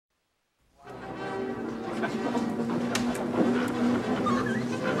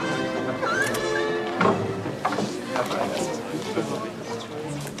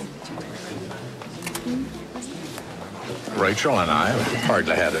Rachel and I have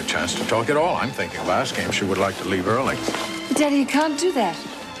hardly had a chance to talk at all. I'm thinking of asking if she would like to leave early. Daddy, you can't do that.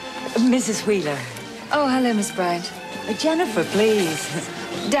 Mrs. Wheeler. Oh, hello, Miss Bryant. Jennifer, please.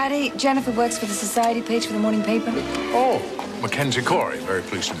 Daddy, Jennifer works for the society page for the morning paper. Oh, Mackenzie Corey. Very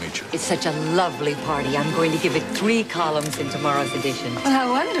pleased to meet you. It's such a lovely party. I'm going to give it 3 columns in tomorrow's edition. Well,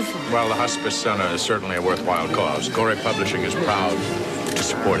 how wonderful. Well, the Hospice Center is certainly a worthwhile cause. Corey Publishing is proud to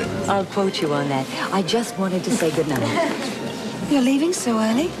support it. I'll quote you on that. I just wanted to say goodnight. You're leaving so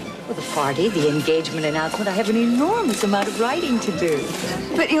early? For the party, the engagement announcement, I have an enormous amount of writing to do.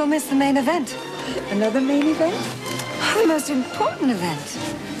 But you'll miss the main event. Another main event? The most important event.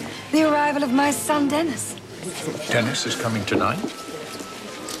 The arrival of my son, Dennis. Dennis is coming tonight?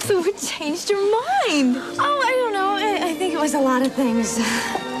 So what changed your mind? Oh, I don't know. I think it was a lot of things.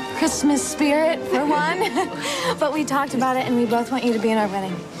 Christmas spirit, for one. But we talked about it, and we both want you to be in our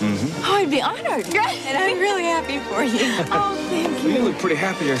wedding. Mm-hmm. Oh, I'd be honored. And I'm really happy for you. Oh, thank you. You look pretty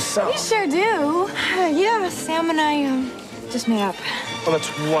happy yourself. You sure do. Yeah, Sam and I just made up. Oh, that's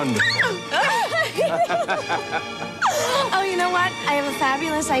wonderful. Oh, you know what? I have a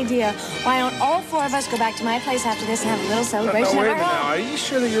fabulous idea. Why don't all 4 of us go back to my place after this and have a little celebration Now, wait of a minute our now. own? Are you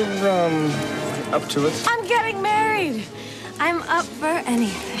sure that you're, up to it? I'm getting married. I'm up for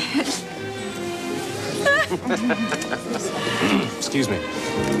anything. Excuse me.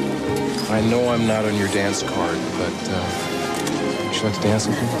 I know I'm not on your dance card, but, would you like to dance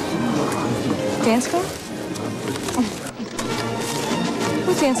with me? Dance card?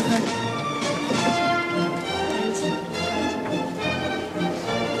 Who's dance card?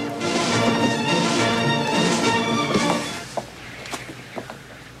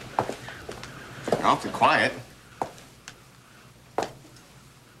 Awfully quiet.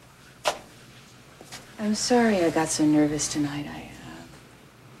 I'm sorry I got so nervous tonight.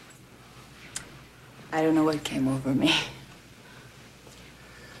 I don't know what came over me.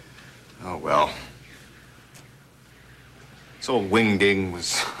 Oh, well. This old wing-ding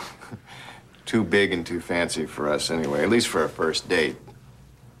was too big and too fancy for us anyway, at least for a first date.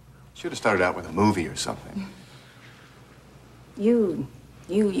 Should have started out with a movie or something. You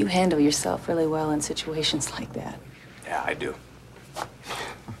handle yourself really well in situations like that. Yeah, I do.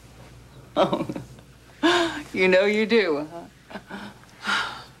 Oh, you know you do, huh?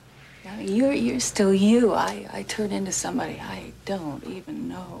 Yeah, you're still you. I turn into somebody I don't even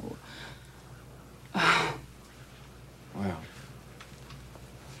know. Well,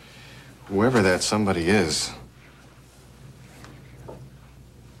 whoever that somebody is,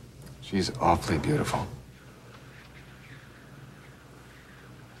 she's awfully beautiful.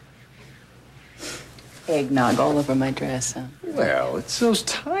 Eggnog all over my dress, huh? Well, it's those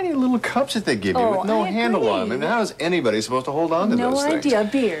tiny little cups that they give you Oh, with no I handle on them. agree. And how is anybody supposed to hold on to No those things? idea.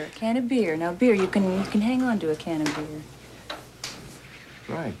 Beer, can of beer. Now, beer, you can hang on to a can of beer.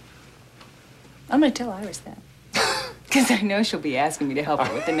 Right. I'm gonna tell Iris that. Because I know she'll be asking me to help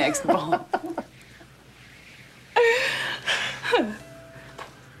her with the next ball.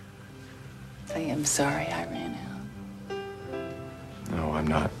 I am sorry I ran out. No, I'm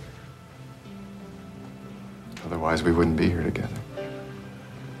not. Otherwise, we wouldn't be here together.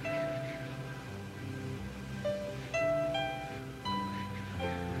 Did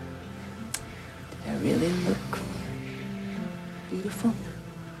I really look beautiful?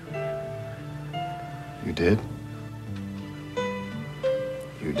 You did?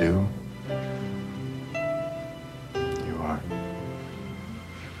 You do? You are.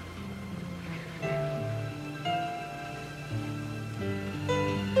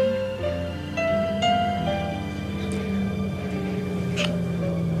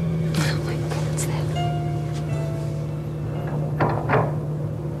 What's that?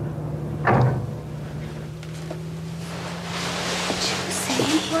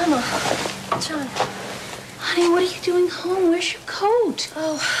 Josie, Mama, John. Honey, what are you doing home? Where's your coat?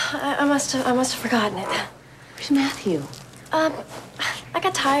 Oh, I must have forgotten it. Where's Matthew? I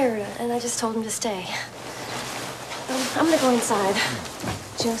got tired and I just told him to stay. I'm gonna go inside.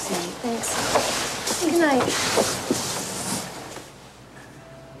 Josie. Thanks. Good night.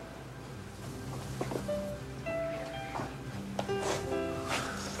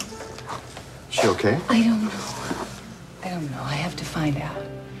 She okay? I don't know. I don't know. I have to find out.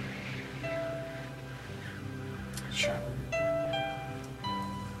 Sure.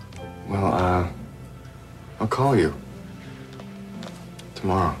 Well, I'll call you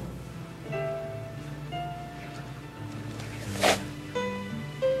tomorrow.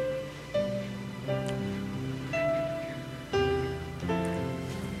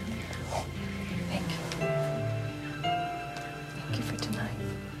 Thank you. Thank you for tonight.